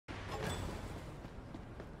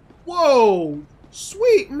Whoa!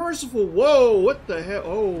 Sweet, merciful. Whoa, what the hell?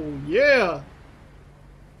 Oh, yeah.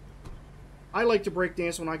 I like to break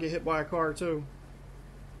dance when I get hit by a car, too.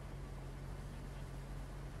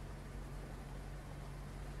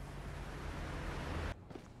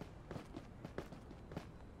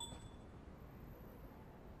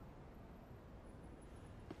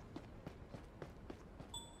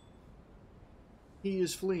 He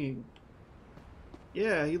is fleeing.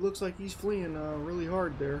 Yeah, he looks like he's fleeing really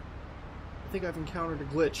hard there. I think I've encountered a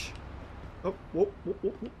glitch. Oh, whoop, whoop,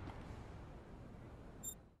 whoop, whoop.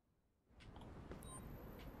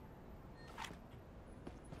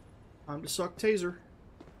 Time to suck taser.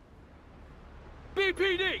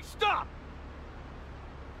 BPD, stop!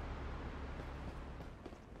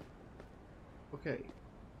 Okay.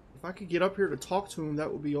 If I could get up here to talk to him,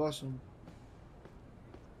 that would be awesome.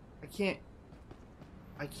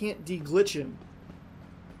 I can't de-glitch him.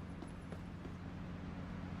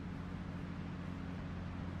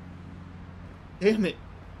 Damn it.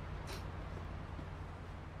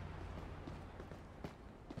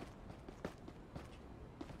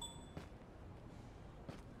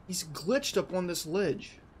 He's glitched up on this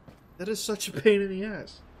ledge. That is such a pain in the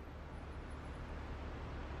ass.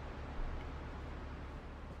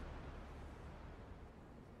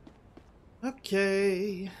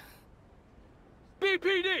 Okay.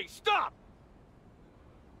 BPD, stop!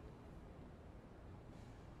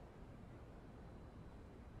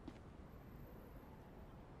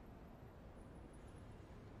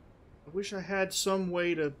 I wish I had some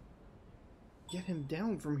way to get him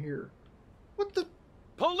down from here. What the?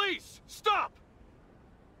 Police, stop!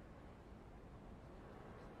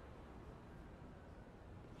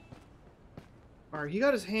 Alright, he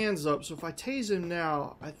got his hands up, so if I tase him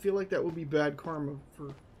now, I feel like that would be bad karma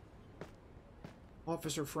for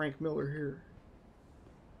Officer Frank Miller here.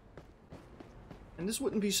 And this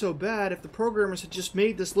wouldn't be so bad if the programmers had just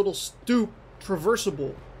made this little stoop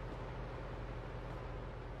traversable.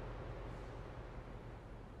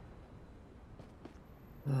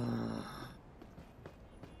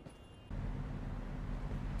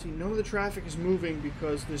 See, none of the traffic is moving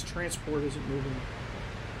because this transport isn't moving.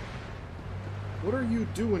 What are you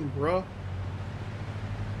doing, bruh?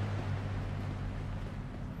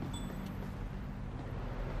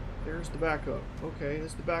 There's the backup. Okay,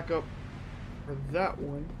 that's the backup for that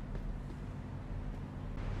one.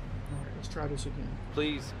 Alright, let's try this again.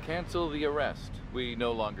 Please cancel the arrest. We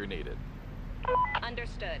no longer need it.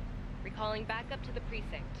 Understood. Recalling backup to the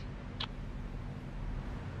precinct.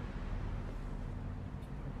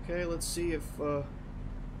 Okay, let's see if, wait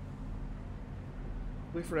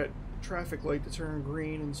for that traffic light to turn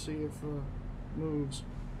green and see if, it moves.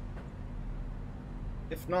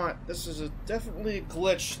 If not, this is definitely a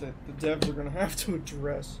glitch that the devs are gonna have to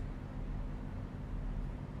address.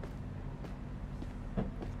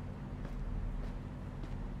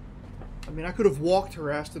 I mean, I could have walked her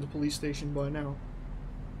ass to the police station by now.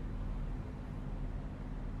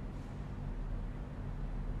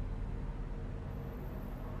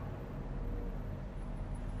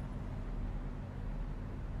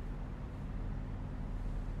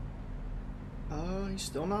 He's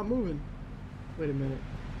still not moving. Wait a minute.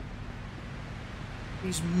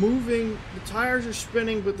 He's moving. The tires are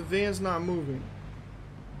spinning, but the van's not moving.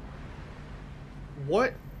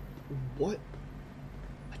 What? What?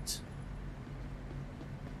 What?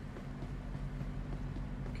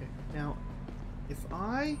 Okay, now, if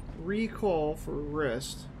I recall for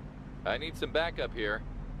arrest... I need some backup here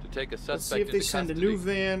to take a suspect Let's see if they into send custody. a new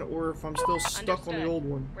van or if I'm still stuck on the old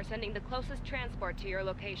one. We're sending the closest transport to your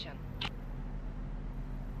location.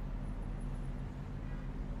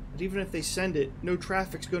 But even if they send it, no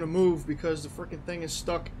traffic's gonna move because the frickin' thing is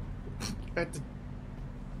stuck at the...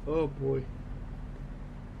 Oh boy.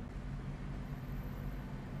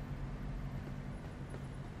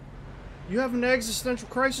 You have an existential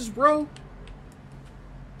crisis, bro?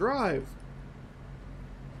 Drive.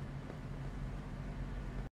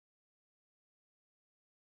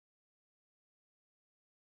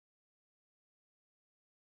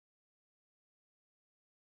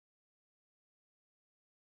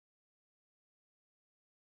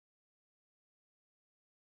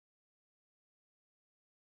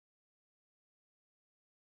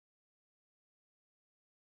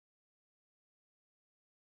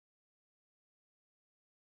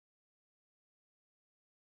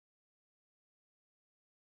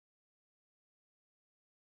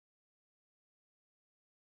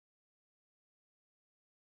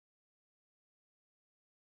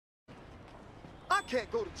 I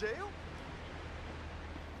can't go to jail.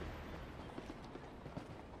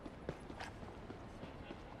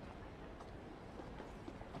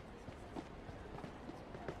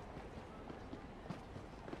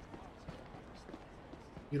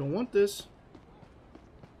 You don't want this.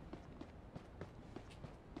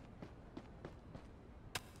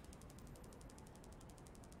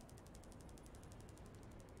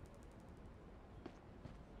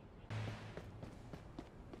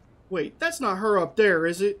 Wait, that's not her up there,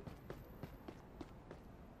 is it?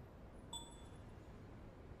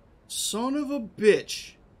 Son of a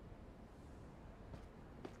bitch.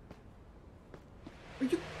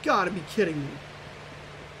 You gotta be kidding me.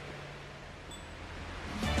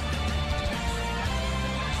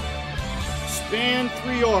 Span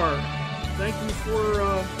 3R. Thank you for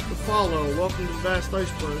the follow. Welcome to the Vast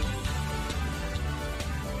Iceberg.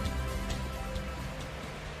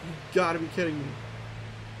 You gotta be kidding me.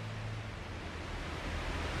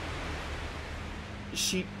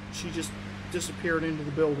 She just disappeared into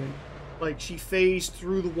the building. Like, she phased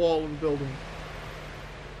through the wall of the building.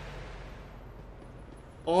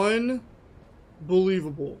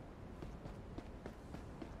 Unbelievable.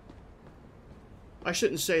 I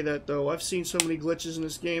shouldn't say that, though. I've seen so many glitches in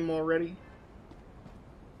this game already.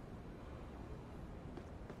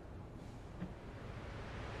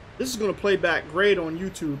 This is going to play back great on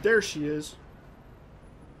YouTube. There she is.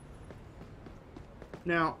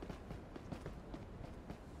 Now,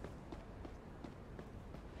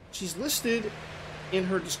 she's listed in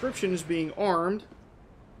her description as being armed.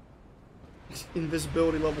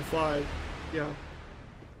 Invisibility level 5. Yeah.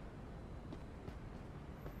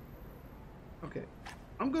 Okay.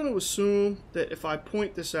 I'm going to assume that if I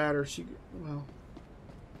point this at her, she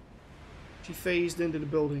phased into the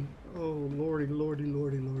building. Oh, lordy, lordy,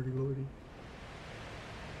 lordy, lordy, lordy.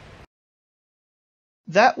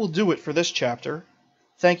 That will do it for this chapter.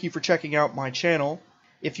 Thank you for checking out my channel.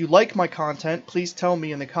 If you like my content, please tell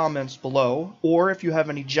me in the comments below, or if you have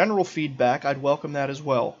any general feedback, I'd welcome that as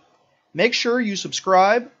well. Make sure you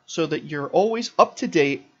subscribe so that you're always up to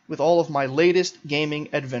date with all of my latest gaming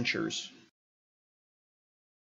adventures.